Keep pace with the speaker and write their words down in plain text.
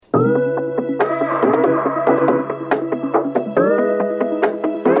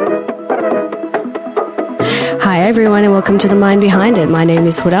everyone, and welcome to The Mind Behind It. My name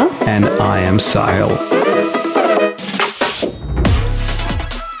is Huda. And I am Sahil.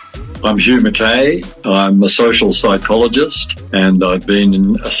 I'm Hugh Mackay. I'm a social psychologist, and I've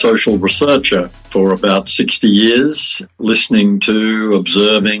been a social researcher for about 60 years, listening to,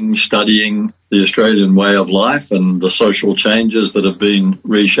 observing, studying the Australian way of life and the social changes that have been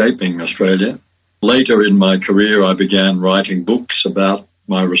reshaping Australia. Later in my career, I began writing books about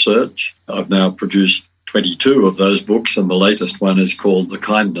my research. I've now produced 22 of those books, and the latest one is called The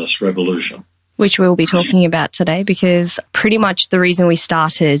Kindness Revolution, which we'll be talking about today, because pretty much the reason we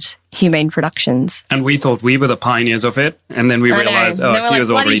started Humane Productions. And we thought we were the pioneers of it, and then we realised,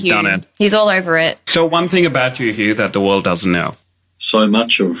 Hugh's already done it. He's all over it. So one thing about you, Hugh, that the world doesn't know. So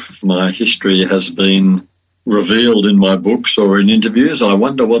much of my history has been revealed in my books or in interviews. I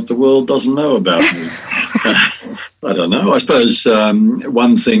wonder what the world doesn't know about me. I don't know. I suppose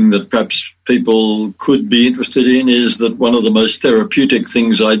one thing that perhaps people could be interested in is that one of the most therapeutic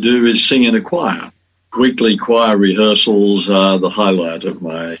things I do is sing in a choir. Weekly choir rehearsals are the highlight of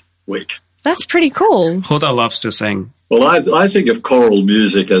my week. That's pretty cool. Huda loves to sing. Well, I think of choral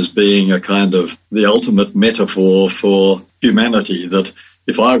music as being a kind of the ultimate metaphor for humanity, that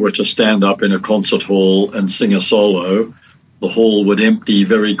if I were to stand up in a concert hall and sing a solo, the hall would empty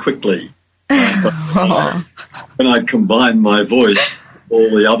very quickly. When I combine my voice, all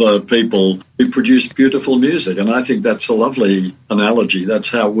the other people, we produce beautiful music. And I think that's a lovely analogy. That's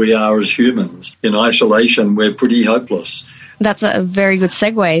how we are as humans. In isolation, we're pretty hopeless. That's a very good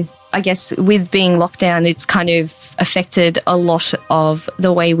segue. I guess with being locked down, it's kind of affected a lot of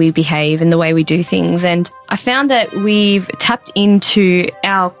the way we behave and the way we do things. And I found that we've tapped into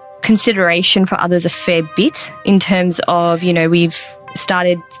our consideration for others a fair bit in terms of, we've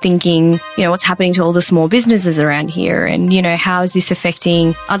started thinking, what's happening to all the small businesses around here, and, how is this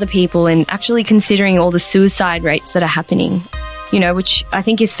affecting other people, and actually considering all the suicide rates that are happening, which I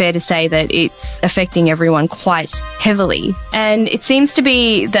think is fair to say that it's affecting everyone quite heavily. And it seems to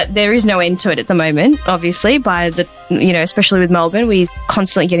be that there is no end to it at the moment, obviously, by the, especially with Melbourne, we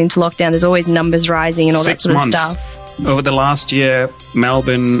constantly get into lockdown. There's always numbers rising and all that sort of stuff. Over the last year,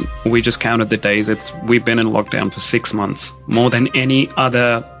 Melbourne, we just counted the days. We've been in lockdown for 6 months, more than any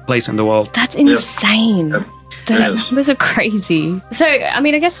other place in the world. That's insane. Yep. Those numbers are crazy. So, I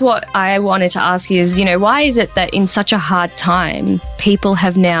guess what I wanted to ask you is, why is it that in such a hard time, people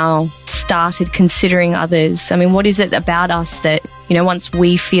have now started considering others? What is it about us that, once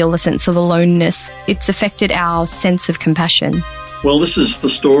we feel a sense of aloneness, it's affected our sense of compassion? Well, this is the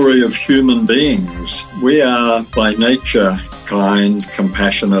story of human beings. We are, by nature, kind,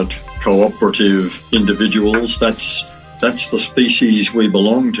 compassionate, cooperative individuals. That's the species we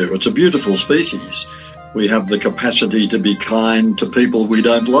belong to. It's a beautiful species. We have the capacity to be kind to people we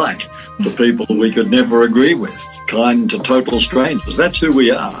don't like, to people we could never agree with, kind to total strangers. That's who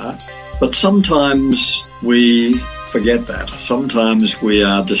we are. But sometimes we forget that. Sometimes we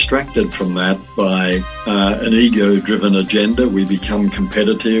are distracted from that by an ego-driven agenda. We become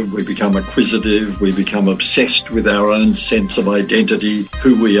competitive, we become acquisitive, we become obsessed with our own sense of identity,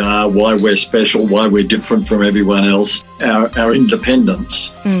 who we are, why we're special, why we're different from everyone else, our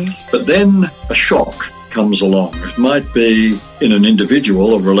independence. But then a shock comes along. It might be in an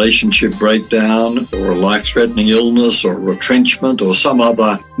individual, a relationship breakdown or a life-threatening illness or retrenchment or some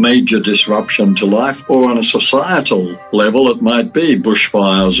other major disruption to life, or on a societal level it might be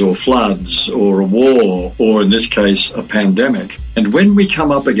bushfires or floods or a war, or in this case a pandemic. And when we come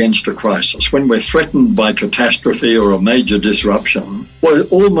up against a crisis, when we're threatened by catastrophe or a major disruption,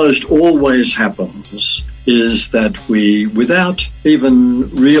 what almost always happens is that we, without even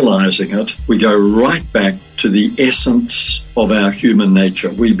realizing it, we go right back to the essence of our human nature.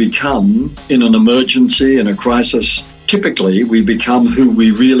 We become, in an emergency, in a crisis, typically we become who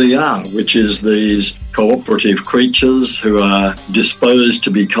we really are, which is these cooperative creatures who are disposed to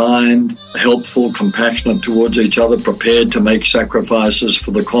be kind, helpful, compassionate towards each other, prepared to make sacrifices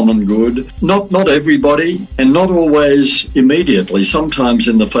for the common good. Not everybody, and not always immediately. Sometimes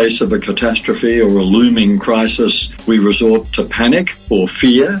in the face of a catastrophe or a looming crisis, we resort to panic or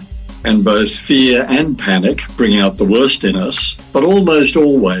fear, and both fear and panic bring out the worst in us. But almost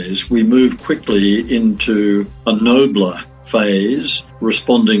always we move quickly into a nobler phase,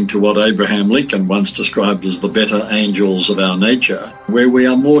 responding to what Abraham Lincoln once described as the better angels of our nature, where we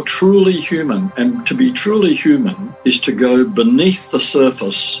are more truly human. And to be truly human is to go beneath the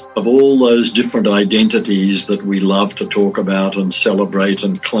surface of all those different identities that we love to talk about and celebrate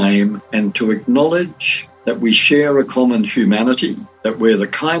and claim, and to acknowledge that we share a common humanity, that we're the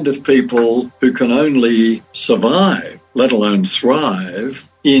kind of people who can only survive let alone thrive,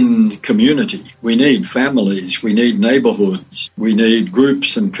 in community. We need families, we need neighbourhoods, we need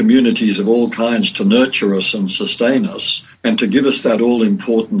groups and communities of all kinds to nurture us and sustain us and to give us that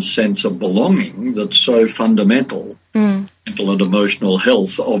all-important sense of belonging that's so fundamental. Mental and emotional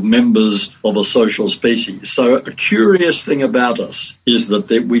health of members of a social species. So a curious thing about us is that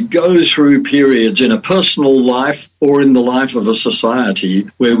we go through periods in a personal life or in the life of a society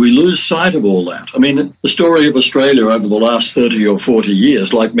where we lose sight of all that. I mean, the story of Australia over the last 30 or 40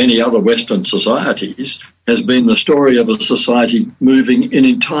 years, like many other Western societies, has been the story of a society moving in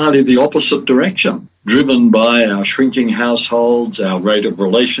entirely the opposite direction, driven by our shrinking households, our rate of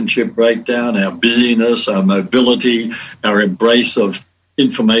relationship breakdown, our busyness, our mobility, our embrace of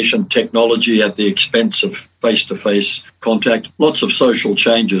information technology at the expense of face-to-face contact. Lots of social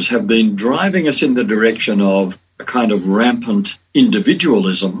changes have been driving us in the direction of a kind of rampant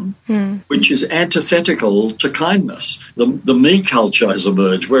individualism, which is antithetical to kindness. The me culture has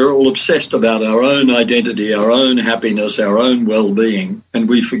emerged. We're all obsessed about our own identity, our own happiness, our own well-being, and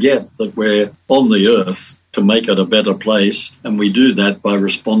we forget that we're on the earth to make it a better place, and we do that by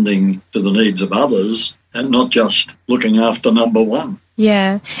responding to the needs of others and not just looking after number one.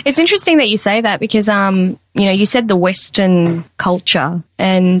 Yeah. It's interesting that you say that because, you said the Western culture,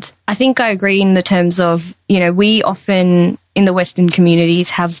 and I think I agree in the terms of, we often in the Western communities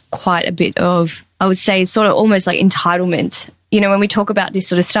have quite a bit of, I would say, sort of almost like entitlement. When we talk about this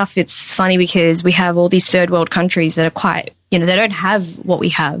sort of stuff, it's funny because we have all these third world countries that are quite, they don't have what we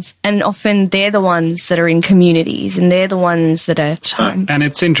have. And often they're the ones that are in communities and they're the ones that are... And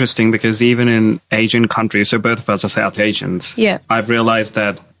it's interesting because even in Asian countries, so both of us are South Asians, I've realized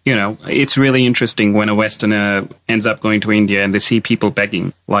that, it's really interesting when a Westerner ends up going to India and they see people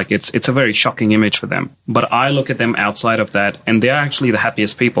begging. Like, it's a very shocking image for them. But I look at them outside of that, and they're actually the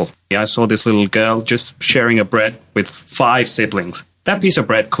happiest people. I saw this little girl just sharing a bread with 5 siblings. That piece of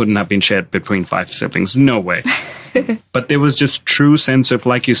bread couldn't have been shared between 5 siblings. No way. But there was just true sense of,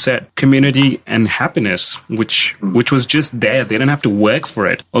 like you said, community and happiness, which was just there. They didn't have to work for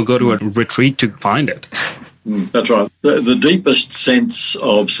it or go to a retreat to find it. That's right. The deepest sense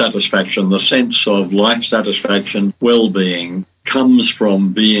of satisfaction, the sense of life satisfaction, well-being, comes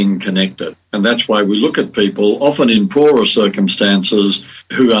from being connected. And that's why we look at people, often in poorer circumstances,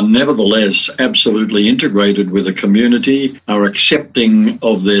 who are nevertheless absolutely integrated with a community, are accepting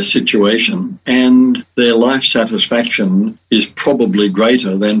of their situation, and their life satisfaction is probably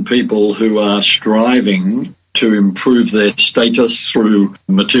greater than people who are striving to improve their status through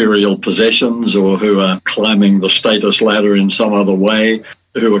material possessions or who are climbing the status ladder in some other way,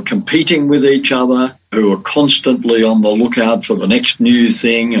 who are competing with each other, who are constantly on the lookout for the next new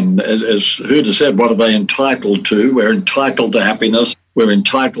thing. And as Huda said, what are they entitled to? We're entitled to happiness. We're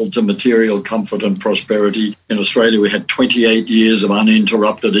entitled to material comfort and prosperity. In Australia, we had 28 years of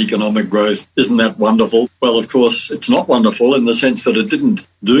uninterrupted economic growth. Isn't that wonderful? Well, of course, it's not wonderful in the sense that it didn't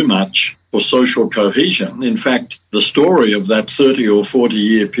do much for social cohesion. In fact, the story of that 30 or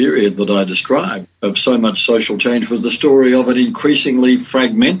 40-year period that I described of so much social change was the story of an increasingly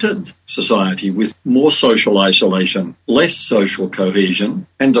fragmented society with more social isolation, less social cohesion,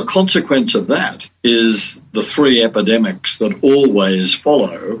 and the consequence of that is the 3 epidemics that always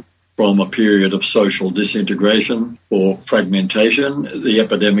follow from a period of social disintegration or fragmentation, the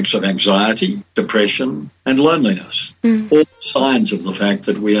epidemics of anxiety, depression, and loneliness. All signs of the fact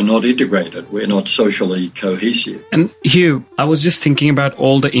that we are not integrated, we're not socially cohesive. And Hugh, I was just thinking about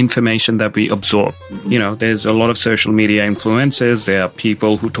all the information that we absorb. There's a lot of social media influencers, there are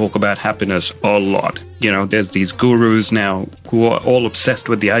people who talk about happiness a lot. There's these gurus now who are all obsessed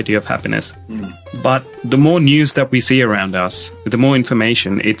with the idea of happiness. But the more news that we see around us, the more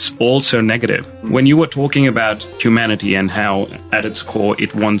information, it's also negative. When you were talking about humanity and how at its core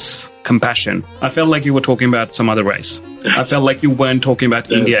it wants compassion, I felt like you were talking about some other race. I felt like you weren't talking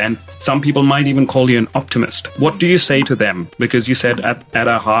about India, and some people might even call you an optimist. What do you say to them? Because you said at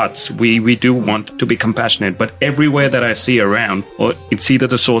our hearts, we do want to be compassionate, but everywhere that I see around, or it's either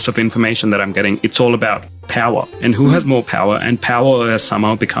the source of information that I'm getting, it's all about power. And who has more power? And power has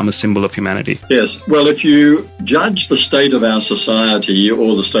somehow become a symbol of humanity. Yes. Well, if you judge the state of our society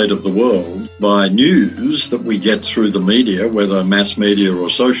or the state of the world by news that we get through the media, whether mass media or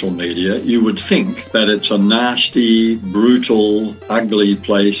social media, you would think that it's a nasty, brutal, ugly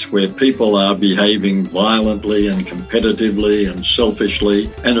place where people are behaving violently and competitively and selfishly.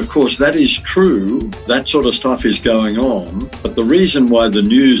 And of course, that is true. That sort of stuff is going on. But the reason why the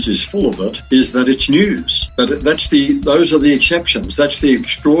news is full of it is that it's news. happens. But those are the exceptions. That's the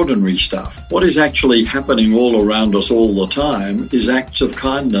extraordinary stuff. What is actually happening all around us all the time is acts of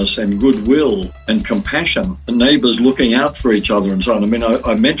kindness and goodwill and compassion, and neighbours looking out for each other and so on. I mean,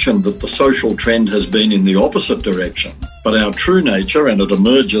 I mentioned that the social trend has been in the opposite direction, but our true nature, and it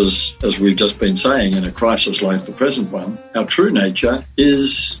emerges, as we've just been saying, in a crisis like the present one, our true nature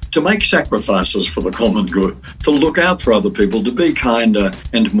is to make sacrifices for the common good, to look out for other people, to be kinder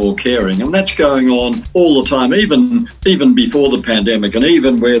and more caring. And that's going on all the time, even before the pandemic, and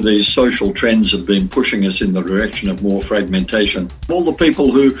even where these social trends have been pushing us in the direction of more fragmentation. All the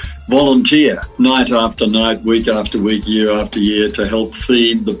people who volunteer night after night, week after week, year after year to help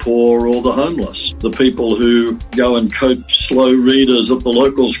feed the poor or the homeless. The people who go and coach slow readers at the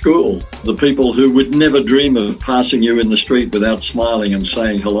local school. The people who would never dream of passing you in the street without smiling and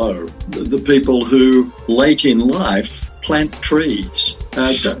saying hello. The people who, late in life, plant trees.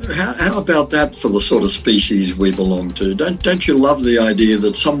 How about that for the sort of species we belong to? Don't you love the idea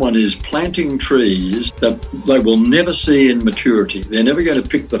that someone is planting trees that they will never see in maturity? They're never going to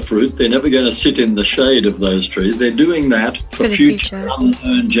pick the fruit. They're never going to sit in the shade of those trees. They're doing that for future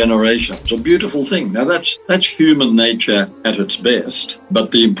unknown generations. A beautiful thing. Now that's human nature at its best.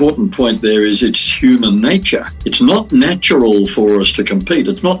 But the important point there is it's human nature. It's not natural for us to compete.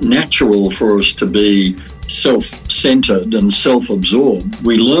 It's not natural for us to be self-centered and self-absorbed.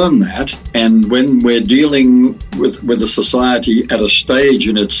 We learn that, and when we're dealing with a society at a stage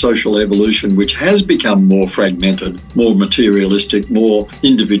in its social evolution which has become more fragmented, more materialistic, more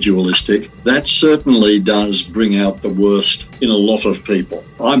individualistic, that certainly does bring out the worst in a lot of people.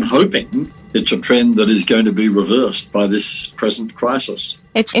 I'm hoping it's a trend that is going to be reversed by this present crisis.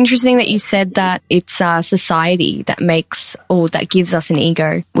 It's interesting that you said that it's society that makes or that gives us an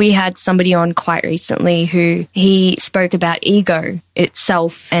ego. We had somebody on quite recently who he spoke about ego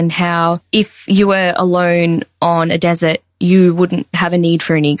itself and how if you were alone on a desert, you wouldn't have a need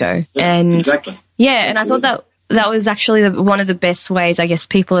for an ego. Yeah, and exactly. Yeah, and I thought that was actually one of the best ways, I guess,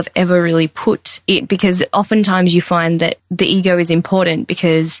 people have ever really put it, because oftentimes you find that the ego is important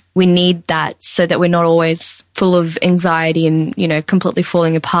because we need that so that we're not always full of anxiety and, completely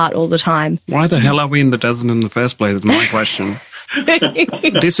falling apart all the time. Why the hell are we in the desert in the first place is my question.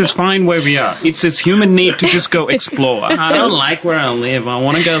 This is fine where we are. It's this human need to just go explore. I don't like where I live. I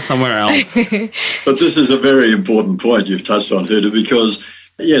want to go somewhere else. But this is a very important point you've touched on, Huda, because,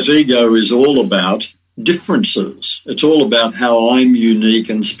 yes, ego is all about differences. It's all about how I'm unique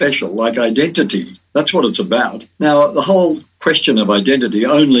and special, like identity. That's what it's about. Now, the whole question of identity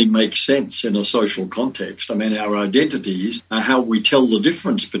only makes sense in a social context. I mean, our identities are how we tell the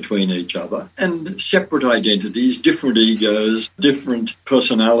difference between each other, and separate identities, different egos, different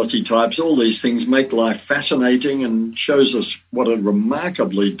personality types, all these things make life fascinating and shows us what a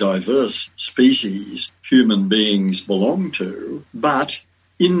remarkably diverse species human beings belong to. But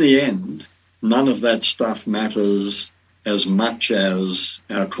in the end, none of that stuff matters as much as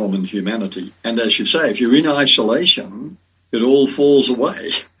our common humanity. And as you say, if you're in isolation, it all falls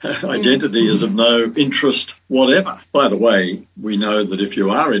away. Identity is of no interest whatever. By the way, we know that if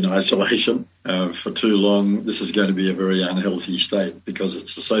you are in isolation for too long, this is going to be a very unhealthy state, because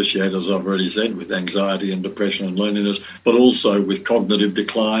it's associated, as I've already said, with anxiety and depression and loneliness, but also with cognitive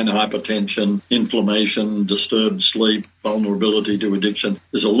decline, hypertension, inflammation, disturbed sleep, vulnerability to addiction.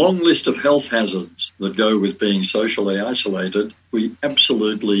 There's a long list of health hazards that go with being socially isolated. We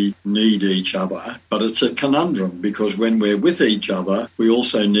absolutely need each other, but it's a conundrum, because when we're with each other, we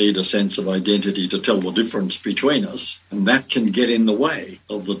also need a sense of identity to tell the difference between us, and that can get in the way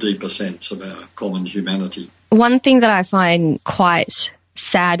of the deeper sense of our common humanity. One thing that I find quite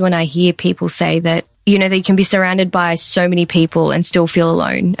sad when I hear people say that, they can be surrounded by so many people and still feel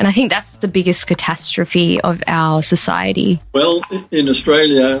alone. And I think that's the biggest catastrophe of our society. Well, in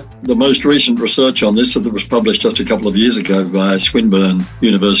Australia, the most recent research on this that was published just a couple of years ago by Swinburne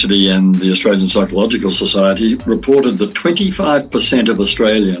University and the Australian Psychological Society reported that 25% of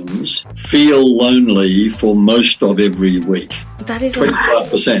Australians feel lonely for most of every week. That is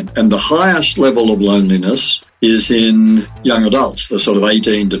 25%. And the highest level of loneliness is in young adults, the sort of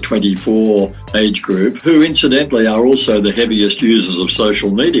 18 to 24 age group, who incidentally are also the heaviest users of social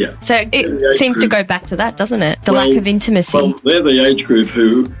media. So it seems to go back to that, doesn't it? The lack of intimacy. Well, they're the age group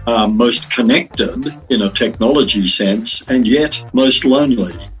who are most connected in a technology sense and yet most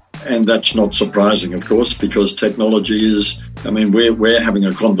lonely. And that's not surprising, of course, because technology is, we're having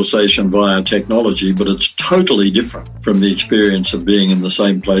a conversation via technology, but it's totally different from the experience of being in the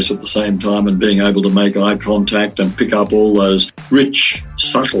same place at the same time and being able to make eye contact and pick up all those rich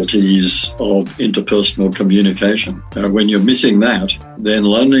subtleties of interpersonal communication. When you're missing that, then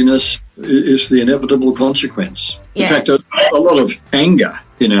loneliness is the inevitable consequence. Yeah. In fact, a lot of anger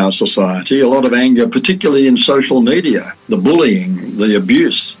in our society, a lot of anger, particularly in social media, the bullying, the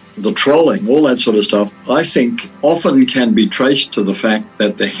abuse, the trolling, all that sort of stuff, I think often can be traced to the fact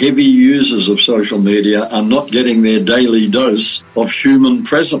that the heavy users of social media are not getting their daily dose of human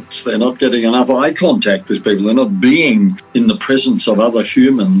presence. They're not getting enough eye contact with people. They're not being in the presence of other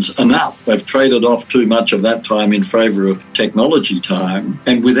humans enough. They've traded off too much of that time in favour of technology time.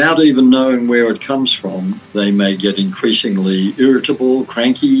 And without even knowing where it comes from, they may get increasingly irritable,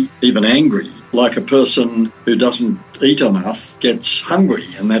 cranky, even angry. Like a person who doesn't eat enough gets hungry,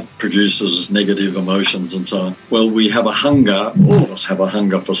 and that produces negative emotions and so on. Well, we have a hunger, all of us have a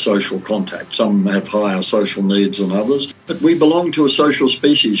hunger for social contact. Some have higher social needs than others, but we belong to a social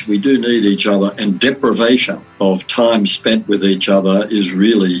species. We do need each other, and deprivation of time spent with each other is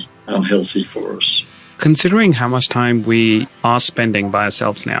really unhealthy for us. Considering how much time we are spending by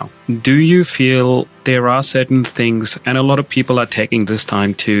ourselves now, do you feel there are certain things, and a lot of people are taking this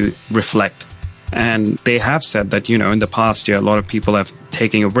time to reflect? And they have said that, in the past year, a lot of people have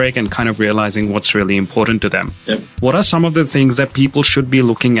taken a break and kind of realizing what's really important to them. Yep. What are some of the things that people should be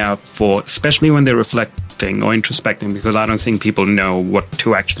looking out for, especially when they're reflecting or introspecting? Because I don't think people know what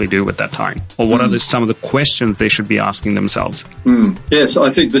to actually do with that time. Or what are some of the questions they should be asking themselves? Yes, I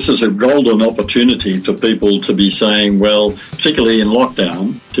think this is a golden opportunity for people to be saying, well, particularly in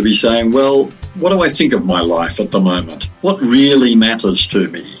lockdown, to be saying, well, what do I think of my life at the moment? What really matters to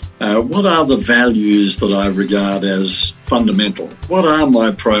me? What are the values that I regard as fundamental? What are my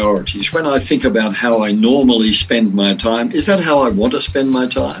priorities? When I think about how I normally spend my time, is that how I want to spend my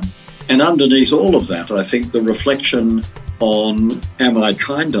time? And underneath all of that, I think the reflection on, am I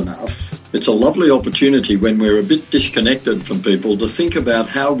kind enough? It's a lovely opportunity when we're a bit disconnected from people to think about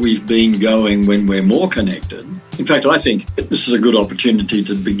how we've been going when we're more connected. In fact, I think this is a good opportunity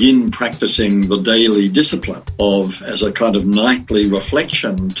to begin practicing the daily discipline of, as a kind of nightly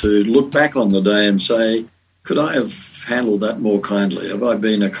reflection, to look back on the day and say, could I have handled that more kindly? Have I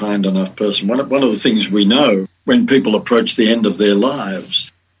been a kind enough person? One of the things we know when people approach the end of their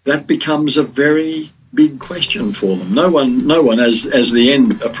lives, that becomes a very big question for them. No one as the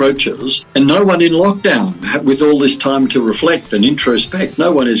end approaches, and no one in lockdown with all this time to reflect and introspect,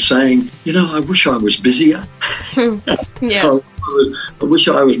 no one is saying, I wish I was busier. Yeah. I wish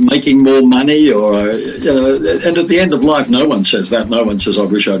I was making more money, or, and at the end of life, no one says that. No one says, I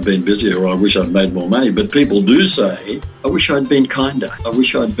wish I'd been busier, or I wish I'd made more money. But people do say, I wish I'd been kinder. I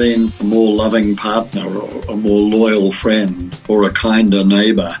wish I'd been a more loving partner, or a more loyal friend, or a kinder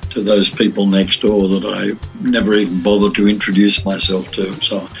neighbour to those people next door that I never even bothered to introduce myself to.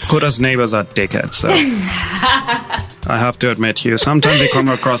 So, Huda's neighbours are dickheads, so I have to admit, Hugh, sometimes you come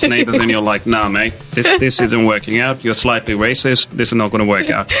across neighbours and you're like, nah, mate, this isn't working out. You're slightly racist. This is not going to work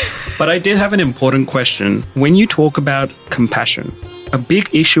out. But I did have an important question. When you talk about compassion, a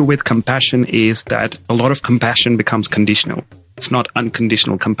big issue with compassion is that a lot of compassion becomes conditional. It's not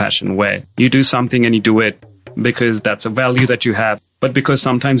unconditional compassion where you do something and you do it because that's a value that you have, but because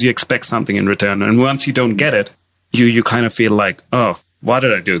sometimes you expect something in return. And once you don't get it, you kind of feel like, oh, why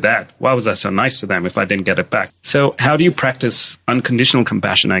did I do that? Why was I so nice to them if I didn't get it back? So how do you practice unconditional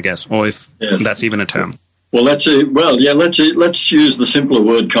compassion, I guess, or if that's even a term? Well, let's use the simpler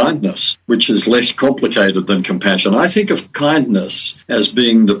word kindness, which is less complicated than compassion. I think of kindness as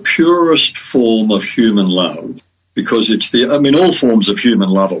being the purest form of human love, because all forms of human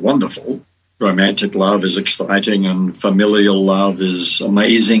love are wonderful. Romantic love is exciting, and familial love is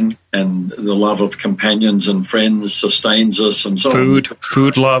amazing, and the love of companions and friends sustains us, and so on.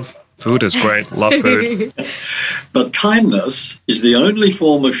 Food love. Food is great. Love food. But kindness is the only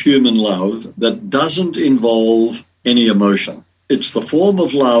form of human love that doesn't involve any emotion. It's the form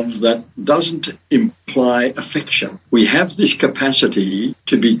of love that doesn't imply affection. We have this capacity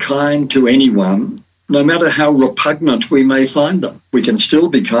to be kind to anyone, no matter how repugnant we may find them. We can still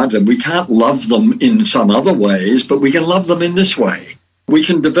be kind to them. We can't love them in some other ways, but we can love them in this way. We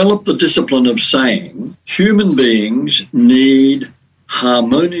can develop the discipline of saying human beings need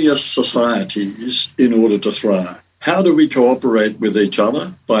harmonious societies in order to thrive. How do we cooperate with each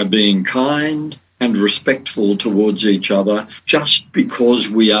other? By being kind and respectful towards each other, just because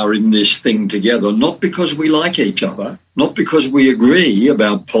we are in this thing together, not because we like each other, not because we agree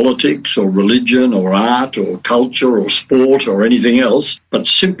about politics or religion or art or culture or sport or anything else, but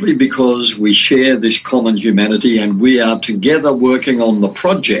simply because we share this common humanity and we are together working on the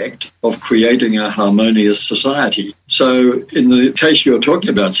project of creating a harmonious society. So in the case you're talking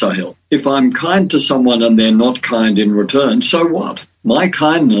about, Sahil, if I'm kind to someone and they're not kind in return, so what? My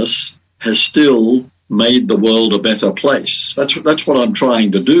kindness has still made the world a better place. That's what I'm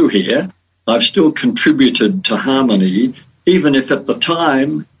trying to do here. I've still contributed to harmony, even if at the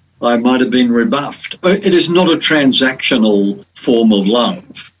time I might have been rebuffed. It is not a transactional form of love.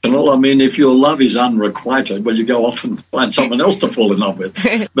 You know, I mean, if your love is unrequited, well, you go off and find someone else to fall in love with.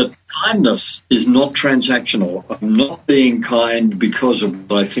 But kindness is not transactional. I'm not being kind because of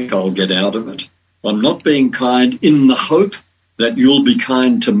what I think I'll get out of it. I'm not being kind in the hope that you'll be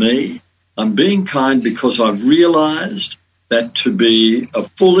kind to me. I'm being kind because I've realized that to be a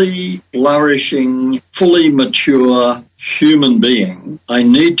fully flourishing, fully mature human being, I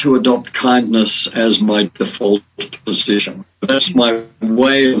need to adopt kindness as my default position. That's my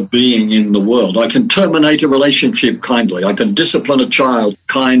way of being in the world. I can terminate a relationship kindly. I can discipline a child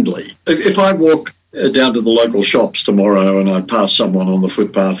kindly. If I walk down to the local shops tomorrow and I pass someone on the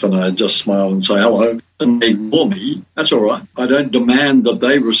footpath and I just smile and say hello and they ignore me, that's all right. I don't demand that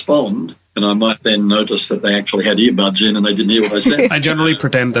they respond. And I might then notice that they actually had earbuds in and they didn't hear what I said. I generally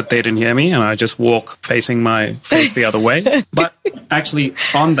pretend that they didn't hear me and I just walk facing my face the other way. But actually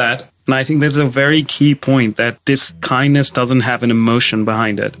on that, and I think there's a very key point that this kindness doesn't have an emotion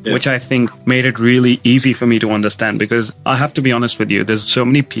behind it, which I think made it really easy for me to understand, because I have to be honest with you, there's so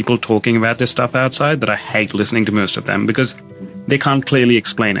many people talking about this stuff outside that I hate listening to most of them because they can't clearly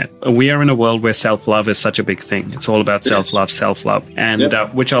explain it. We are in a world where self-love is such a big thing. It's all about self-love, and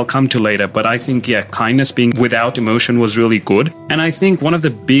which I'll come to later. But I think, kindness being without emotion was really good. And I think one of the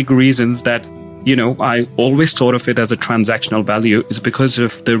big reasons that, I always thought of it as a transactional value is because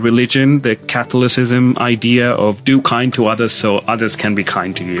of the religion, the Catholicism idea of do kind to others so others can be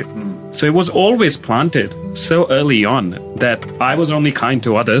kind to you. So it was always planted so early on that I was only kind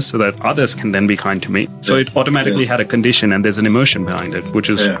to others so that others can then be kind to me. So it automatically had a condition and there's an emotion behind it, which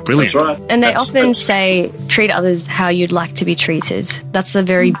is brilliant. That's right. And they often say, treat others how you'd like to be treated. That's a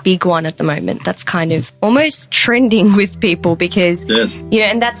very big one at the moment. That's kind of almost trending with people because,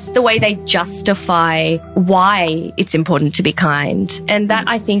 and that's the way they justify why it's important to be kind. And that,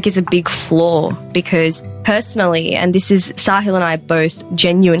 I think, is a big flaw because personally, and this is Sahil and I both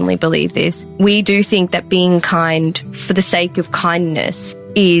genuinely believe this, we do think that being kind for the sake of kindness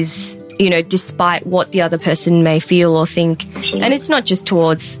is, despite what the other person may feel or think. Absolutely. And it's not just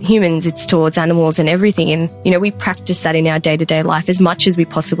towards humans, it's towards animals and everything. And, we practice that in our day-to-day life as much as we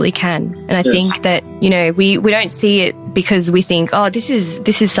possibly can. And I think that, we don't see it because we think, this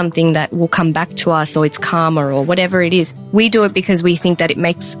is something that will come back to us or it's karma or whatever it is. We do it because we think that it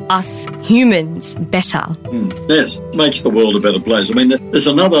makes us humans better. Yes, makes the world a better place. I mean, there's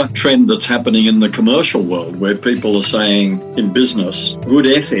another trend that's happening in the commercial world where people are saying in business, good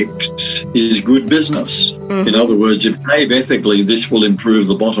ethics is good business. In other words, if you behave ethically, this will improve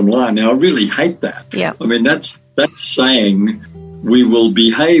the bottom line. Now, I really hate that. Yeah. I mean, that's saying we will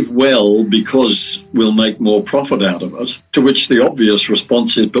behave well because we'll make more profit out of it, to which the obvious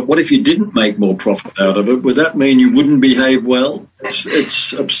response is, but what if you didn't make more profit out of it? Would that mean you wouldn't behave well?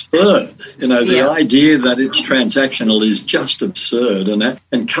 It's absurd. The idea that it's transactional is just absurd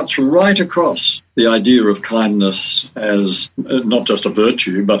and cuts right across the idea of kindness as not just a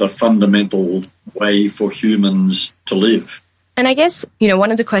virtue, but a fundamental way for humans to live. And I guess, one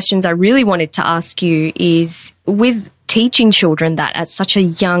of the questions I really wanted to ask you is with teaching children that at such a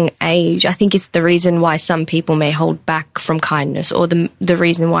young age, I think it's the reason why some people may hold back from kindness or the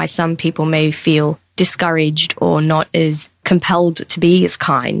reason why some people may feel discouraged or not as compelled to be as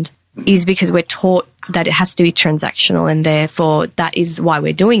kind is because we're taught that it has to be transactional and therefore that is why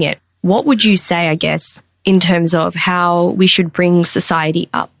we're doing it. What would you say, I guess, in terms of how we should bring society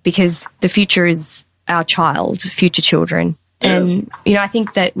up? Because the future is our child, future children. And, I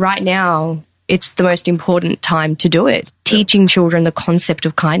think that right now it's the most important time to do it. Teaching children the concept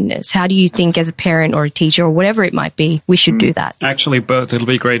of kindness. How do you think as a parent or a teacher or whatever it might be, we should do that? Actually, both. It'll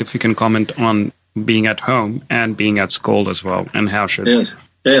be great if you can comment on being at home and being at school as well and how should...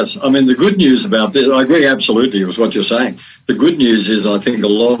 Yes. I mean, the good news about this, I agree absolutely with what you're saying. The good news is I think a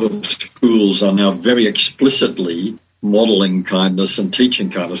lot of schools are now very explicitly modelling kindness and teaching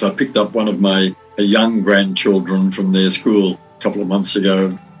kindness. I picked up one of my young grandchildren from their school a couple of months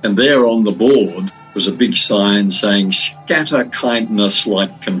ago, and there on the board was a big sign saying, scatter kindness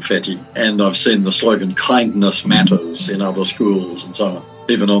like confetti. And I've seen the slogan, kindness matters, in other schools and so on,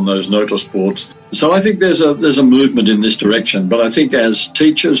 even on those notice boards. So I think there's a movement in this direction. But I think as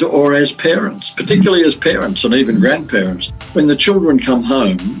teachers or as parents, particularly as parents and even grandparents, when the children come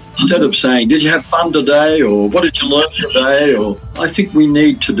home, instead of saying, did you have fun today? Or what did you learn today? Or I think we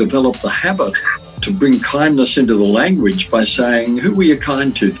need to develop the habit to bring kindness into the language by saying, who were you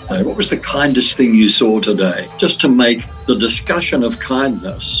kind to today? What was the kindest thing you saw today? Just to make the discussion of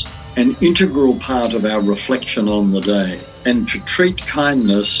kindness an integral part of our reflection on the day, and to treat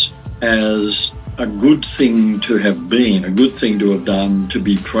kindness as a good thing to have been, a good thing to have done, to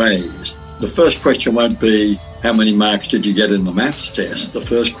be praised. The first question won't be, how many marks did you get in the maths test? The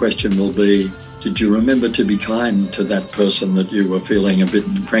first question will be, did you remember to be kind to that person that you were feeling a bit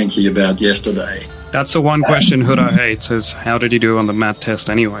cranky about yesterday? That's the one question Huda hates, is how did you do on the math test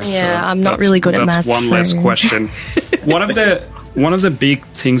anyway? Yeah, so I'm not really good at maths. That's one less question. One of the big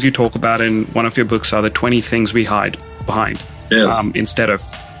things you talk about in one of your books are the 20 things we hide behind. Yes. Instead of,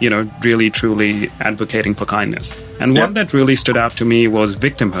 really, truly advocating for kindness. And one that really stood out to me was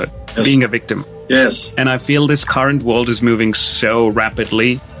victimhood, being a victim. Yes. And I feel this current world is moving so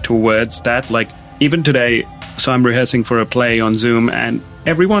rapidly towards that. Like, even today, so I'm rehearsing for a play on Zoom, and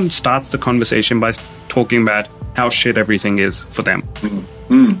everyone starts the conversation by talking about how shit everything is for them.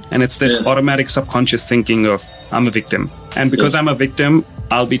 And it's this automatic subconscious thinking of, I'm a victim. And because I'm a victim,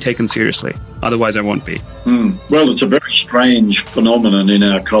 I'll be taken seriously. Otherwise, I won't be. Well, it's a very strange phenomenon in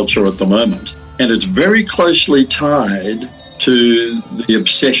our culture at the moment. And it's very closely tied to the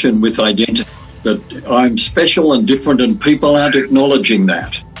obsession with identity. That I'm special and different and people aren't acknowledging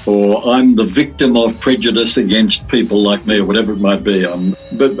that. Or I'm the victim of prejudice against people like me, or whatever it might be.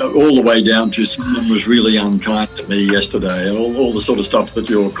 But all the way down to someone was really unkind to me yesterday, and all the sort of stuff that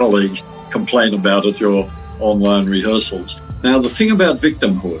your colleagues complain about at your online rehearsals. Now, the thing about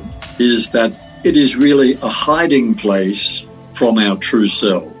victimhood is that it is really a hiding place from our true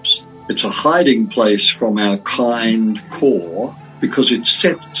selves. It's a hiding place from our kind core, because it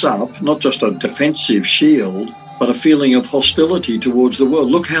sets up not just a defensive shield, but a feeling of hostility towards the world.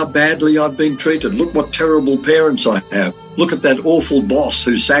 Look how badly I've been treated. Look what terrible parents I have. Look at that awful boss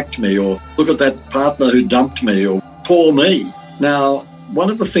who sacked me, or look at that partner who dumped me, or poor me. Now, one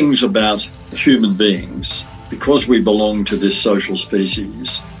of the things about human beings, because we belong to this social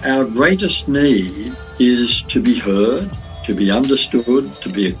species, our greatest need is to be heard, to be understood, to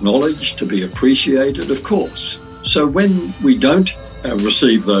be acknowledged, to be appreciated, of course. So when we don't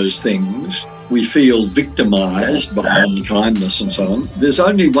receive those things, we feel victimized by unkindness and so on. There's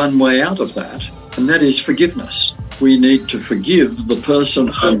only one way out of that, and that is forgiveness. We need to forgive the person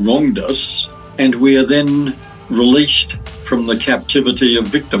who wronged us, and we are then released from the captivity of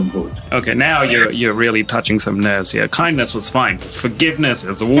victimhood. Okay, now you're really touching some nerves here. Kindness was fine. Forgiveness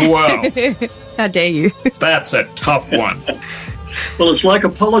is, whoa. How dare you? That's a tough one. Well, it's like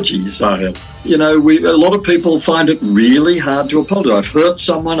apologies, Sahil. A lot of people find it really hard to apologize. I've hurt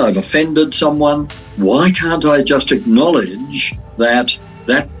someone, I've offended someone. Why can't I just acknowledge that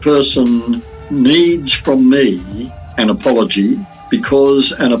that person needs from me an apology?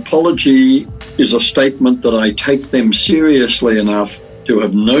 Because an apology is a statement that I take them seriously enough to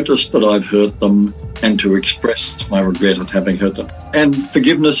have noticed that I've hurt them and to express my regret at having hurt them. And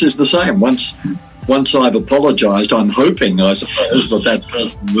forgiveness is the same. Once I've apologised, I'm hoping, I suppose, that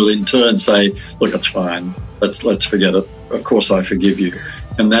person will in turn say, look, it's fine, let's forget it. Of course I forgive you.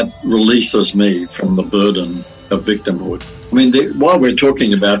 And that releases me from the burden of victimhood. I mean, while we're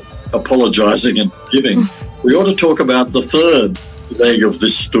talking about apologising and forgiving, we ought to talk about the third leg of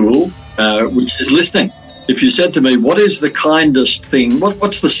this stool, which is listening. If you said to me, what is the kindest thing,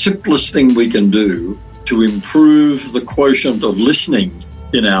 what's the simplest thing we can do to improve the quotient of listening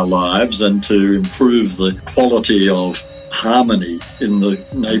in our lives and to improve the quality of harmony in the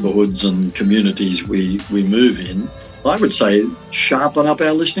neighbourhoods and communities we move in, I would say sharpen up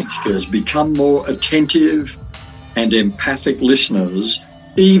our listening skills, become more attentive and empathic listeners,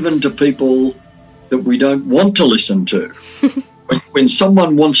 even to people that we don't want to listen to. When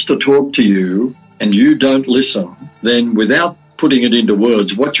someone wants to talk to you and you don't listen, then without putting it into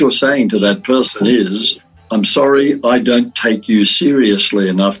words, what you're saying to that person is, I'm sorry, I don't take you seriously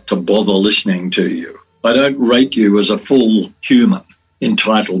enough to bother listening to you. I don't rate you as a full human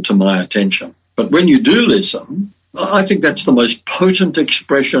entitled to my attention. But when you do listen, I think that's the most potent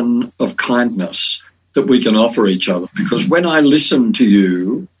expression of kindness that we can offer each other. Because when I listen to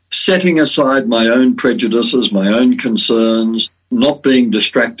you, setting aside my own prejudices, my own concerns, not being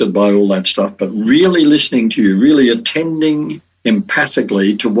distracted by all that stuff, but really listening to you, really attending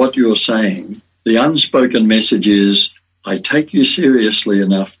empathically to what you're saying, the unspoken message is, I take you seriously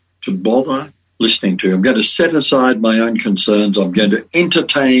enough to bother listening to you. I'm going to set aside my own concerns. I'm going to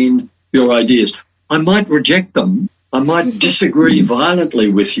entertain your ideas. I might reject them. I might disagree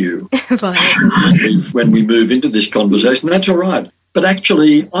violently with you when we move into this conversation. That's all right. But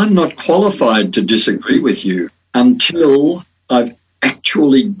actually, I'm not qualified to disagree with you until I've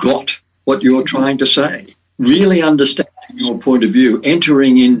actually got what you're trying to say. Really understanding your point of view,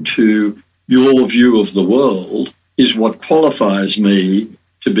 entering into your view of the world is what qualifies me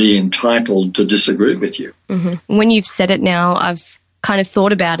to be entitled to disagree with you. Mm-hmm. When you've said it now, I've kind of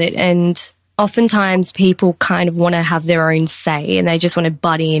thought about it, and oftentimes people kind of want to have their own say and they just want to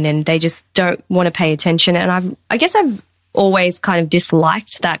butt in and they just don't want to pay attention. And I guess I've always kind of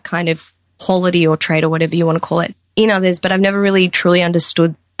disliked that kind of quality or trait or whatever you want to call it in others, but I've never really truly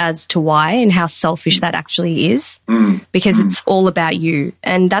understood as to why and how selfish that actually is, because it's all about you.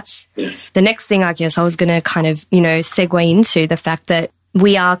 And that's the next thing I guess I was going to kind of, segue into, the fact that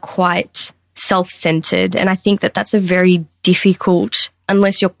we are quite self-centered. And I think that that's a very difficult,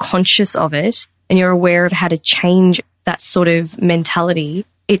 unless you're conscious of it and you're aware of how to change that sort of mentality,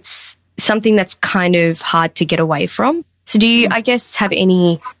 it's something that's kind of hard to get away from. So do you, I guess, have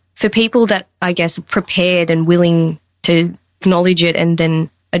any, for people that I guess are prepared and willing to acknowledge it and then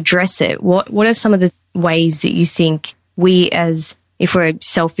address it, what are some of the ways that you think we, as if we're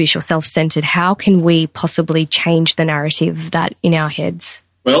selfish or self-centered, how can we possibly change the narrative of that in our heads?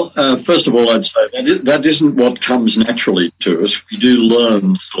 Well, first of all, I'd say that isn't what comes naturally to us. We do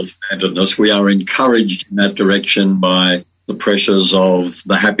learn self-centeredness. We are encouraged in that direction by the pressures of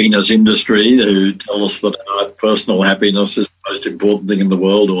the happiness industry, who tell us that our personal happiness is the most important thing in the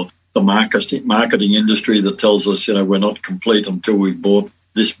world, or the marketing industry that tells us, we're not complete until we've bought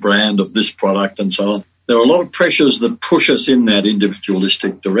this brand of this product and so on. There are a lot of pressures that push us in that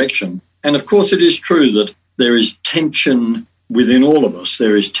individualistic direction. And of course, it is true that there is tension within all of us.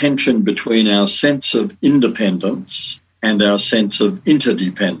 There is tension between our sense of independence and our sense of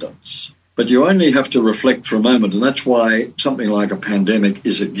interdependence. But you only have to reflect for a moment, and that's why something like a pandemic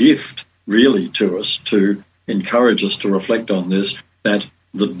is a gift, really, to us, to encourage us to reflect on this, that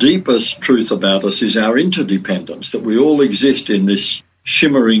the deepest truth about us is our interdependence, that we all exist in this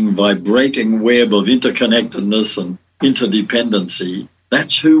shimmering, vibrating web of interconnectedness and interdependency.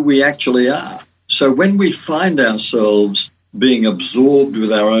 That's who we actually are. So when we find ourselves being absorbed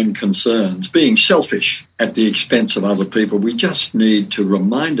with our own concerns, being selfish at the expense of other people, we just need to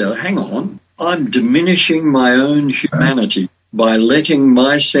remind ourselves, hang on, I'm diminishing my own humanity by letting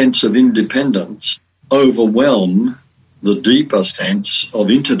my sense of independence overwhelm the deeper sense of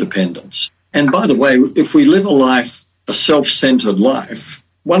interdependence. And by the way, if we live a self-centered life,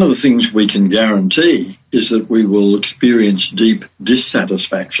 one of the things we can guarantee is that we will experience deep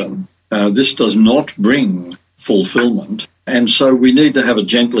dissatisfaction. This does not bring fulfillment. And so we need to have it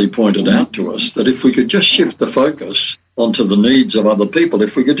gently pointed out to us that if we could just shift the focus onto the needs of other people,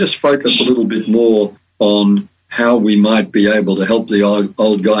 if we could just focus a little bit more on how we might be able to help the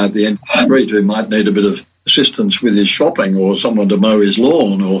old guy at the end of the street who might need a bit of assistance with his shopping, or someone to mow his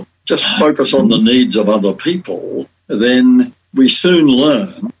lawn, or just focus on the needs of other people, then we soon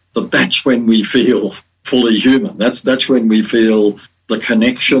learn that that's when we feel fully human. That's when we feel the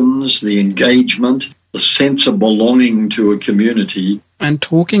connections, the engagement, the sense of belonging to a community. And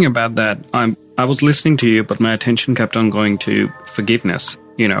talking about that, I was listening to you, but my attention kept on going to forgiveness.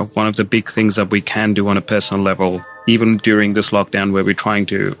 One of the big things that we can do on a personal level, even during this lockdown where we're trying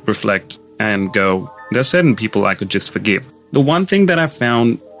to reflect and go, there's certain people I could just forgive. The one thing that I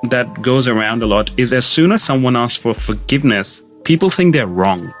found that goes around a lot is as soon as someone asks for forgiveness, people think they're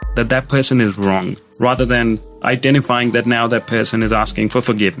wrong, that person is wrong, rather than identifying that now that person is asking for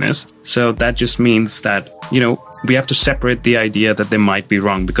forgiveness. So that just means that, we have to separate the idea that they might be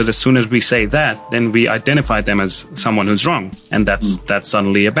wrong, because as soon as we say that, then we identify them as someone who's wrong, and that's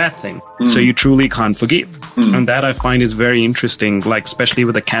suddenly a bad thing. So you truly can't forgive. And that I find is very interesting, like especially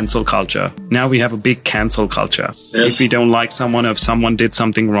with the cancel culture. Now we have a big cancel culture. Yes. If we don't like someone, if someone did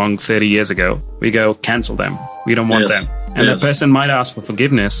something wrong 30 years ago, we go cancel them. We don't want them. And that person might ask for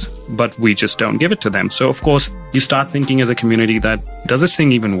forgiveness, but we just don't give it to them. So, of course, you start thinking as a community that, does this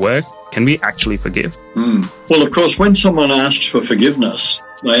thing even work? Can we actually forgive? Well, of course, when someone asks for forgiveness,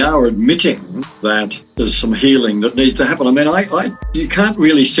 they are admitting that there's some healing that needs to happen. I mean, you can't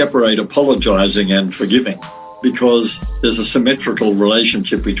really separate apologizing and forgiving, because there's a symmetrical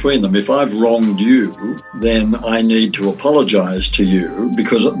relationship between them. If I've wronged you, then I need to apologize to you,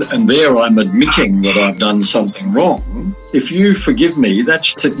 and there I'm admitting that I've done something wrong. If you forgive me,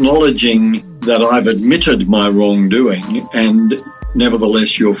 that's acknowledging that I've admitted my wrongdoing, and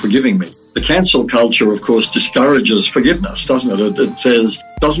nevertheless you're forgiving me. The cancel culture, of course, discourages forgiveness, doesn't it? It says,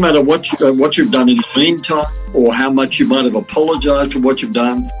 doesn't matter what you've done in the meantime, or how much you might have apologized for what you've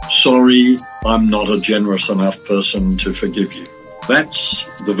done. Sorry, I'm not a generous enough person to forgive you. That's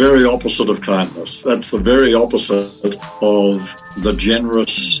the very opposite of kindness. That's the very opposite of the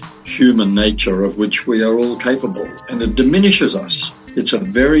generous human nature of which we are all capable. And it diminishes us. It's a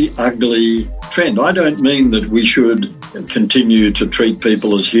very ugly trend. I don't mean that we should continue to treat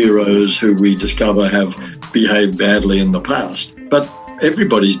people as heroes who we discover have behaved badly in the past. But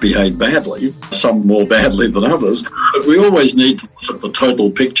everybody's behaved badly, some more badly than others, but we always need to look at the total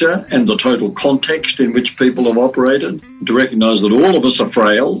picture and the total context in which people have operated, to recognise that all of us are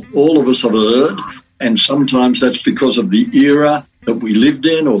frail, all of us have erred, and sometimes that's because of the era that we lived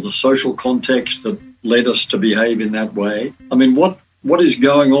in or the social context that led us to behave in that way. I mean, what is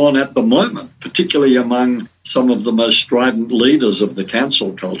going on at the moment, particularly among some of the most strident leaders of the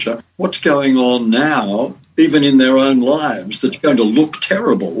cancel culture? What's going on now, even in their own lives, that's going to look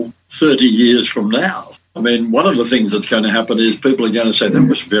terrible 30 years from now? I mean, one of the things that's going to happen is people are going to say that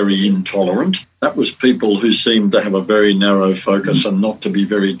was very intolerant. That was people who seem to have a very narrow focus and not to be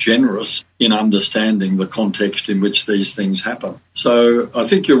very generous in understanding the context in which these things happen. So I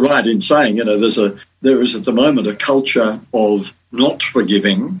think you're right in saying, there is at the moment a culture of not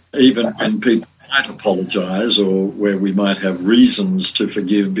forgiving, even when people might apologise or where we might have reasons to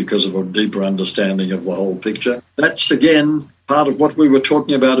forgive because of a deeper understanding of the whole picture. That's, again, part of what we were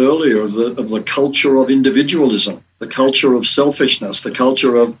talking about earlier, of the culture of individualism, the culture of selfishness, the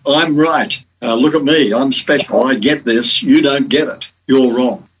culture of, I'm right, look at me, I'm special, I get this, you don't get it, you're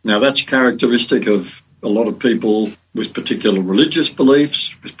wrong. Now, that's characteristic of a lot of people with particular religious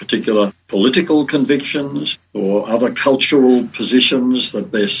beliefs, with particular political convictions or other cultural positions,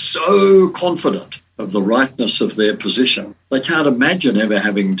 that they're so confident of the rightness of their position, they can't imagine ever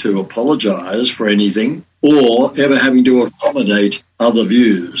having to apologise for anything or ever having to accommodate other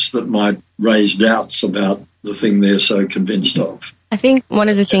views that might raise doubts about the thing they're so convinced of. I think one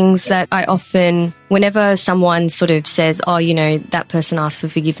of the things that I often, whenever someone sort of says, oh, that person asked for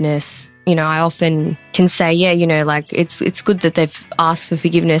forgiveness, I often can say, it's good that they've asked for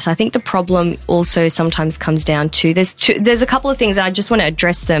forgiveness. I think the problem also sometimes comes down to, there's a couple of things, and I just want to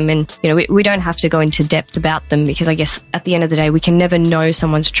address them, and, we don't have to go into depth about them, because I guess at the end of the day, we can never know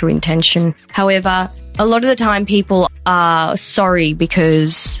someone's true intention. However, a lot of the time people are sorry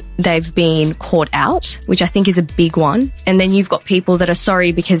because they've been caught out, which I think is a big one. And then you've got people that are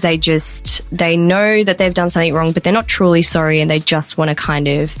sorry because they know that they've done something wrong, but they're not truly sorry, and they just want to kind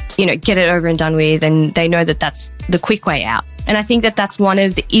of, get it over and done with, and they know that that's the quick way out. And I think that that's one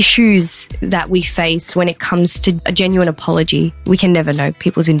of the issues that we face when it comes to a genuine apology. We can never know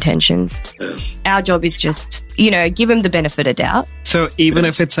people's intentions. Yes. Our job is just, give them the benefit of doubt. So even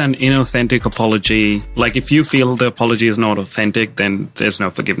if it's an inauthentic apology, like if you feel the apology is not authentic, then there's no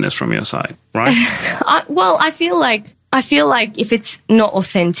forgiveness from your side, right? I feel like if it's not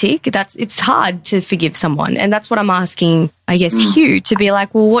authentic, it's hard to forgive someone. And that's what I'm asking, I guess, Hugh, to be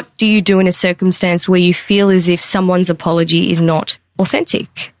like, well, what do you do in a circumstance where you feel as if someone's apology is not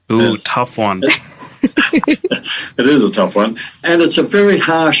authentic? Ooh, tough one. It is a tough one. And it's a very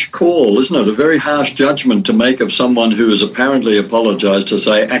harsh call, isn't it? A very harsh judgment to make of someone who has apparently apologised, to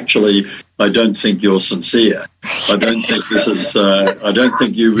say, actually, I don't think you're sincere. I don't think I don't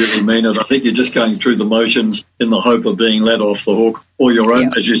think you really mean it. I think you're just going through the motions in the hope of being let off the hook. Or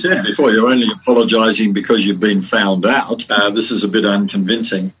as you said before, you're only apologising because you've been found out. This is a bit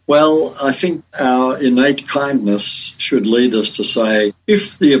unconvincing. Well, I think our innate kindness should lead us to say,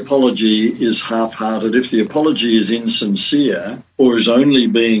 if the apology is half-hearted, if the apology is insincere, or is only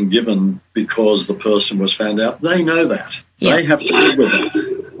being given because the person was found out, they know that. Yeah. They have to live with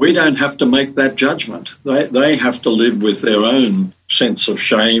that. We don't have to make that judgment. They have to live with their own sense of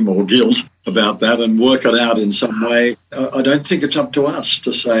shame or guilt about that and work it out in some way. I don't think it's up to us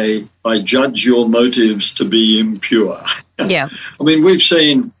to say, I judge your motives to be impure. Yeah. I mean, we've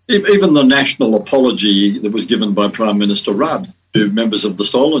seen even the national apology that was given by Prime Minister Rudd to members of the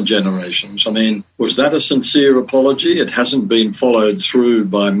stolen generations. I mean, was that a sincere apology? It hasn't been followed through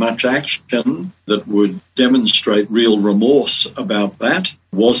by much action that would demonstrate real remorse about that.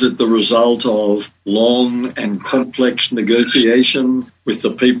 Was it the result of long and complex negotiation with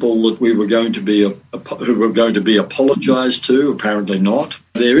the people that we were going to be who were going to be apologised to? Apparently not.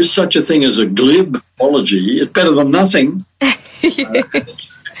 There is such a thing as a glib apology. It's better than nothing.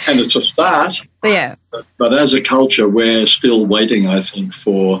 And it's a start. Yeah. But as a culture, we're still waiting, I think,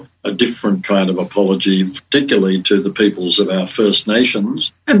 for a different kind of apology, particularly to the peoples of our First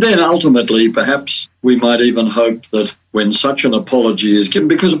Nations. And then ultimately, perhaps we might even hope that when such an apology is given,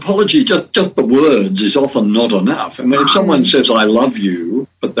 because apology, just the words, is often not enough. I mean, if someone says, I love you,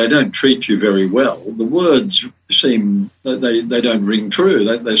 but they don't treat you very well, the words seem they don't ring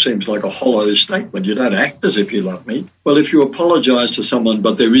true. They seem like a hollow statement. You don't act as if you love me. Well, if you apologise to someone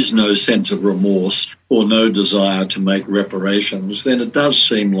but there is no sense of remorse or no desire to make reparations, then it does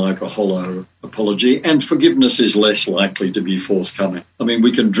seem like a hollow apology, and forgiveness is less likely to be forthcoming. I mean,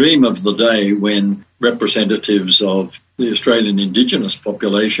 we can dream of the day when representatives of the Australian Indigenous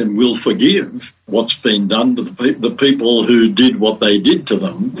population will forgive what's been done to the people who did what they did to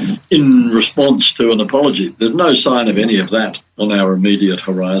them in response to an apology. There's no sign of any of that on our immediate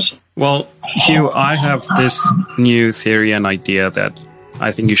horizon. Well, Hugh, I have this new theory and idea that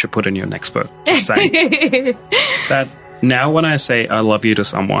I think you should put in your next book. Just saying that now when I say I love you to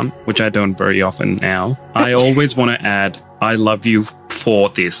someone, which I don't very often now, I always want to add, I love you for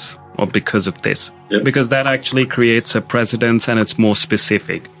this or because of this. Yep. Because that actually creates a precedence and it's more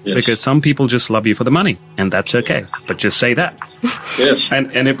specific. Yes. Because some people just love you for the money, and that's okay. But just say that. Yes. And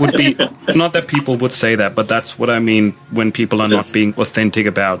it would be, not that people would say that, but that's what I mean when people are not being authentic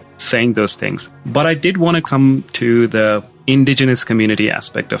about saying those things. But I did want to come to the Indigenous community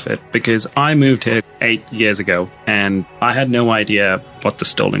aspect of it, because I moved here 8 years ago and I had no idea what the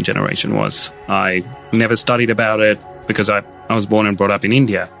stolen generation was. I never studied about it because I was born and brought up in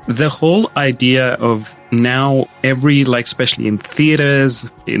India. The whole idea of now especially in theaters,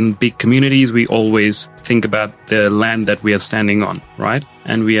 in big communities, we always think about the land that we are standing on, right?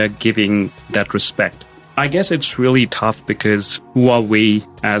 And we are giving that respect. I guess it's really tough because who are we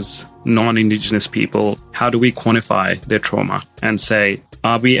as non-Indigenous people? How do we quantify their trauma and say,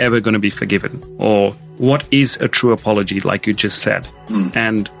 are we ever going to be forgiven? Or what is a true apology, like you just said?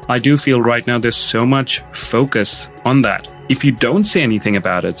 And I do feel right now there's so much focus on that. If you don't say anything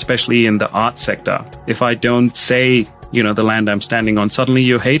about it, especially in the art sector, if I don't say, the land I'm standing on, suddenly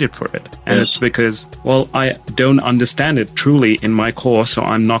you're hated for it. And It's because, I don't understand it truly in my core, so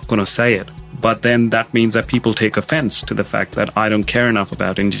I'm not going to say it. But then that means that people take offense to the fact that I don't care enough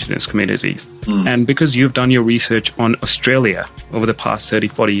about Indigenous communities. And because you've done your research on Australia over the past 30,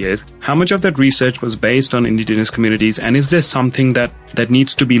 40 years, how much of that research was based on Indigenous communities? And is there something that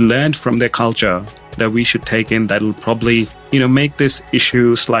needs to be learned from their culture that we should take in that'll probably, make this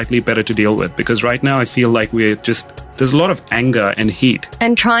issue slightly better to deal with? Because right now I feel like there's a lot of anger and heat.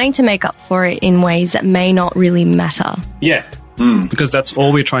 And trying to make up for it in ways that may not really matter. Yeah. Because that's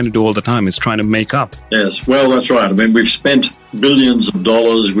all we're trying to do all the time, is trying to make up. Yes, well, that's right. I mean, we've spent billions of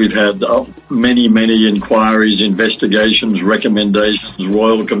dollars. We've had many, many inquiries, investigations, recommendations,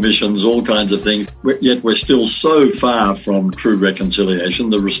 royal commissions, all kinds of things. Yet we're still so far from true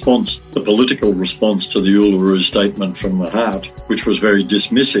reconciliation. The political response to the Uluru Statement from the Heart, which was very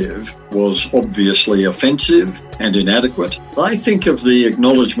dismissive, was obviously offensive and inadequate. I think of the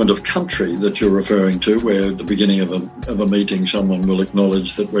acknowledgement of country that you're referring to, where at the beginning of a meeting someone will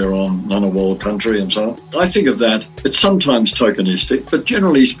acknowledge that we're on Ngunnawal country and so on. I think of that. It's sometimes tokenistic, but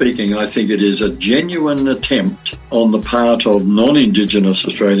generally speaking, I think it is a genuine attempt on the part of non-Indigenous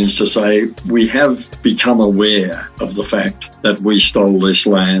Australians to say we have become aware of the fact that we stole this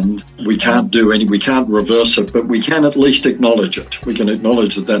land. We can't reverse it, but we can at least acknowledge it. We can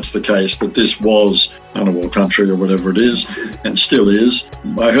acknowledge that that's the case, that this was Ngunnawal country or whatever it is, and still is.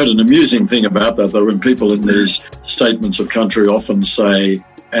 I heard an amusing thing about that, though, when people in these statements of country often say,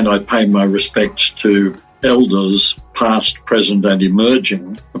 and I pay my respects to elders, past, present and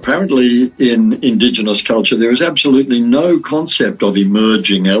emerging. Apparently in Indigenous culture there is absolutely no concept of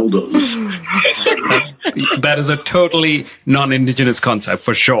emerging elders. That is a totally non-Indigenous concept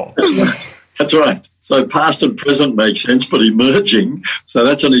for sure. That's right. So past and present makes sense, but emerging, so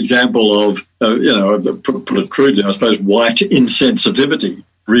that's an example of, put it crudely, I suppose, white insensitivity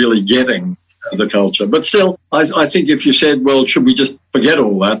really getting the culture. But still, I think if you said, well, should we just forget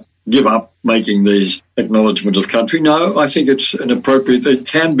all that, give up making these acknowledgements of country? No, I think it's inappropriate. It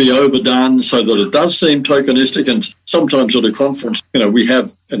can be overdone so that it does seem tokenistic. And sometimes at a conference, we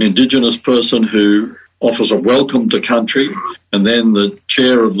have an Indigenous person who offers a welcome to country, and then the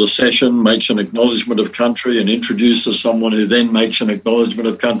chair of the session makes an acknowledgement of country and introduces someone who then makes an acknowledgement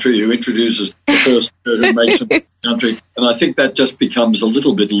of country, who introduces the person who makes an country. And I think that just becomes a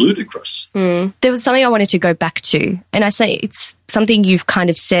little bit ludicrous. There was something I wanted to go back to, and I say it's something you've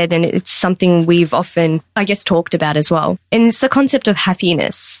kind of said, and it's something we've often, I guess, talked about as well. And it's the concept of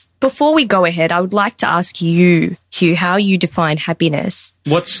happiness. Before we go ahead, I would like to ask you, Hugh, how you define happiness.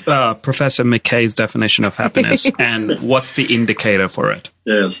 What's Professor Mackay's definition of happiness, and what's the indicator for it?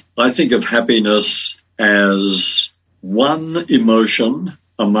 Yes, I think of happiness as one emotion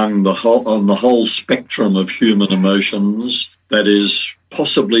on the whole spectrum of human emotions that is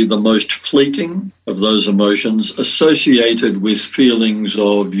possibly the most fleeting of those emotions, associated with feelings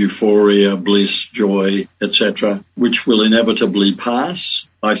of euphoria, bliss, joy, etc., which will inevitably pass.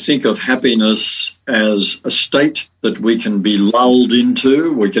 I think of happiness as a state that we can be lulled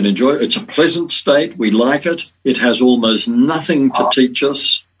into, we can enjoy. It's a pleasant state, we like it. It has almost nothing to teach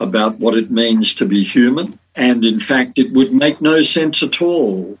us about what it means to be human. And in fact, it would make no sense at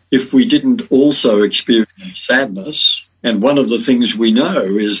all if we didn't also experience sadness. And one of the things we know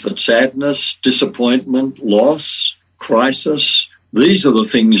is that sadness, disappointment, loss, crisis, these are the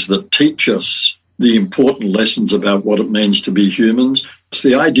things that teach us the important lessons about what it means to be humans. It's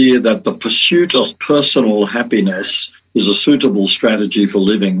the idea that the pursuit of personal happiness is a suitable strategy for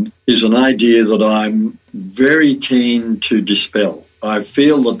living is an idea that I'm very keen to dispel. I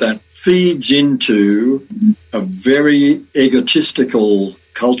feel that that feeds into a very egotistical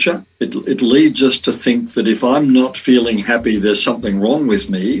culture. It leads us to think that if I'm not feeling happy, there's something wrong with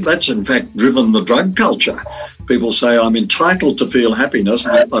me. That's in fact driven the drug culture. People say I'm entitled to feel happiness.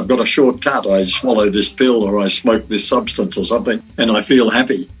 I've got a shortcut. I swallow this pill or I smoke this substance or something and I feel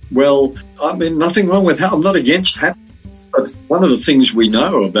happy. Well, I mean, nothing wrong with that. I'm not against happiness. But one of the things we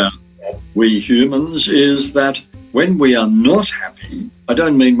know about we humans is that when we are not happy, I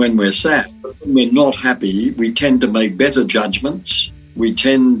don't mean when we're sad, but when we're not happy, we tend to make better judgments. We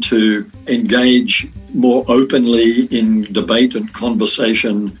tend to engage more openly in debate and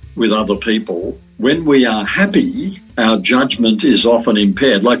conversation with other people. When we are happy, our judgment is often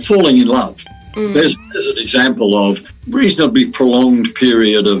impaired, like falling in love. There's an example of reasonably prolonged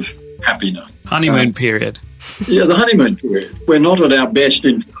period of happiness. Honeymoon period. Yeah, the honeymoon period. We're not at our best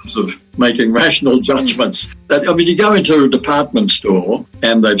in terms of making rational judgments. You go into a department store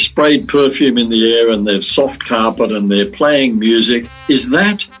and they've sprayed perfume in the air and there's soft carpet and they're playing music. Is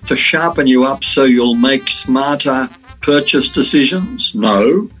that to sharpen you up so you'll make smarter purchase decisions?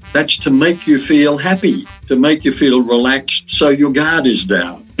 No. That's to make you feel happy, to make you feel relaxed so your guard is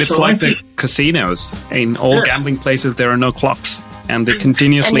down. It's like the casinos. In all gambling places, there are no clocks. And they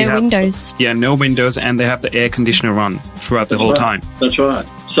continuously have windows. Yeah, no windows, and they have the air conditioner on throughout the whole time. That's right.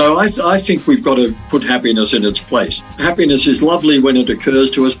 So I think we've got to put happiness in its place. Happiness is lovely when it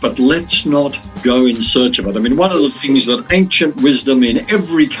occurs to us, but let's not go in search of it. I mean, one of the things that ancient wisdom in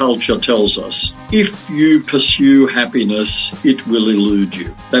every culture tells us, if you pursue happiness, it will elude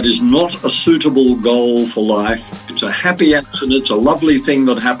you. That is not a suitable goal for life. It's a happy accident. It's a lovely thing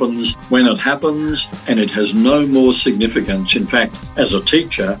that happens when it happens, and it has no more significance. In fact, as a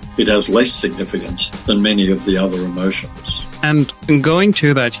teacher, it has less significance than many of the other emotions. And going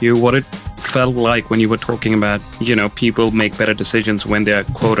to that, Hugh, what it felt like when you were talking about, people make better decisions when they're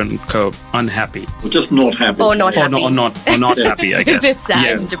quote-unquote unhappy. Or just not happy. Or not happy. Or not happy, I guess. They're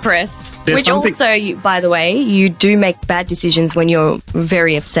sad and depressed. There's also, by the way, you do make bad decisions when you're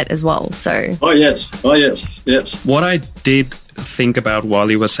very upset as well. So. Oh, yes. What I did think about while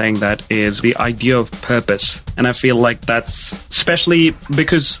you were saying that is the idea of purpose. And I feel like that's especially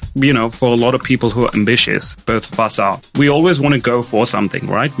because, for a lot of people who are ambitious, both of us are, we always want to go for something,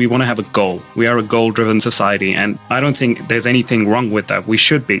 right? We want to have a goal. We are a goal-driven society, and I don't think there's anything wrong with that. We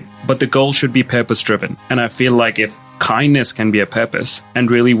should be. But the goal should be purpose-driven. And I feel like if kindness can be a purpose and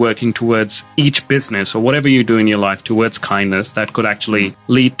really working towards each business or whatever you do in your life towards kindness, that could actually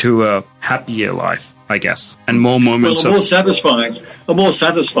lead to a happier life, I guess, and more moments a more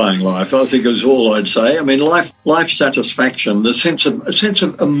satisfying life, I think, is all I'd say. I mean, life satisfaction, the sense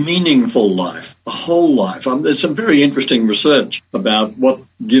of a meaningful life, a whole life. There's some very interesting research about what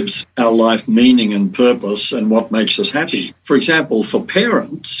gives our life meaning and purpose and what makes us happy. For example, for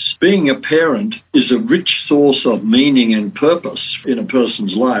parents, being a parent is a rich source of meaning and purpose in a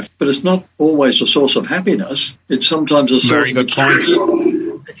person's life, but it's not always a source of happiness. It's sometimes a source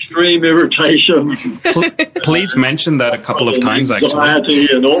of extreme irritation. Please mention that a couple of times, anxiety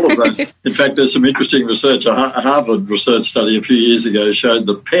and all of that. In fact, there's some interesting research. A Harvard research study a few years ago showed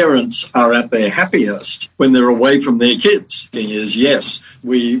that parents are at their happiest when they're away from their kids. The thing is, yes,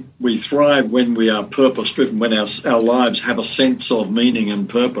 we thrive when we are purpose-driven, when our lives have a sense of meaning and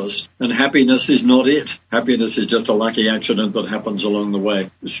purpose, and happiness is not it. Happiness is just a lucky accident that happens along the way.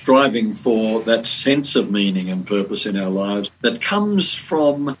 Striving for that sense of meaning and purpose in our lives that comes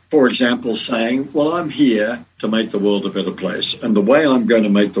from, for example, saying, well, I'm here to make the world a better place. And the way I'm going to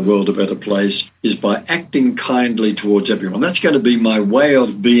make the world a better place is by acting kindly towards everyone. That's going to be my way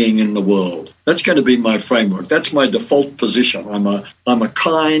of being in the world. That's going to be my framework. That's my default position. I'm a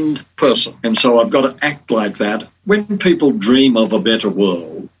kind person. And so I've got to act like that. When people dream of a better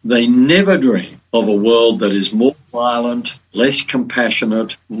world, they never dream of a world that is more violent, less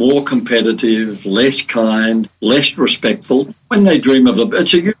compassionate, more competitive, less kind, less respectful. When they dream of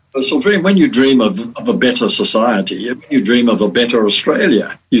it's a universal dream. When you dream of a better society, you dream of a better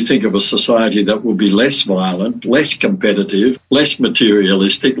Australia. You think of a society that will be less violent, less competitive, less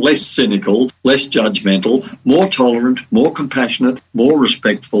materialistic, less cynical, less judgmental, more tolerant, more compassionate, more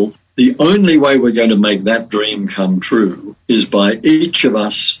respectful. The only way we're going to make that dream come true is by each of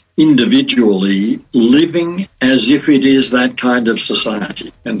us individually living as if it is that kind of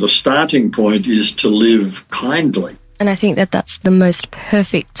society. And the starting point is to live kindly. And I think that that's the most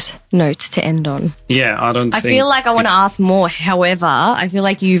perfect note to end on. Yeah, I feel like I want to ask more. However, I feel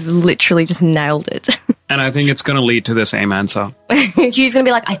like you've literally just nailed it. And I think it's going to lead to the same answer. Hugh's going to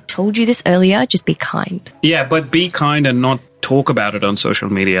be like, I told you this earlier, just be kind. Yeah, but be kind and not talk about it on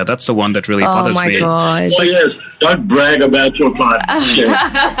social media. That's the one that really bothers me. Oh my God. Oh yes, don't brag about your partnership.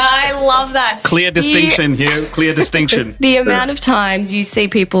 I love that. Clear distinction here, clear distinction. The amount of times you see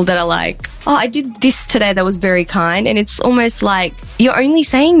people that are like, oh, I did this today that was very kind, and it's almost like you're only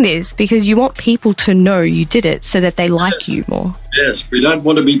saying this because you want people to know you did it so that they like you more. Yes, we don't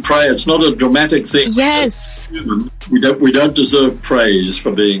want to be praised. It's not a dramatic thing. Yes. We don't deserve praise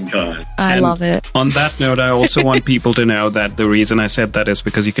for being kind. I love it. On that note, I also want people to know that the reason I said that is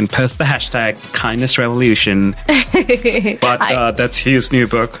because you can post the hashtag Kindness Revolution. But that's Hugh's new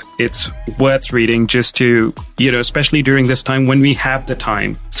book. It's worth reading just to, especially during this time when we have the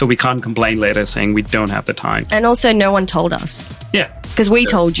time. So we can't complain later saying we don't have the time. And also no one told us. Yeah. Because we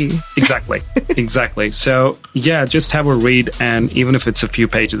told you. Exactly. Exactly. So, yeah, just have a read. And even if it's a few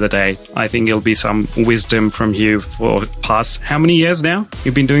pages a day, I think it'll be some wisdom from you for past, how many years now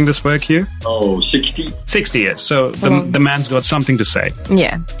you've been doing this work, Hugh? 60. 60 years. So the man's got something to say.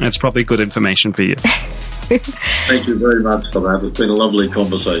 Yeah. That's probably good information for you. Thank you very much for that. It's been a lovely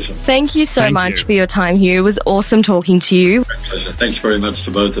conversation. Thank you so much for your time, Hugh. It was awesome talking to you. My pleasure. Thanks very much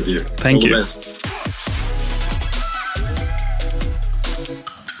to both of you. Thank you. All the best.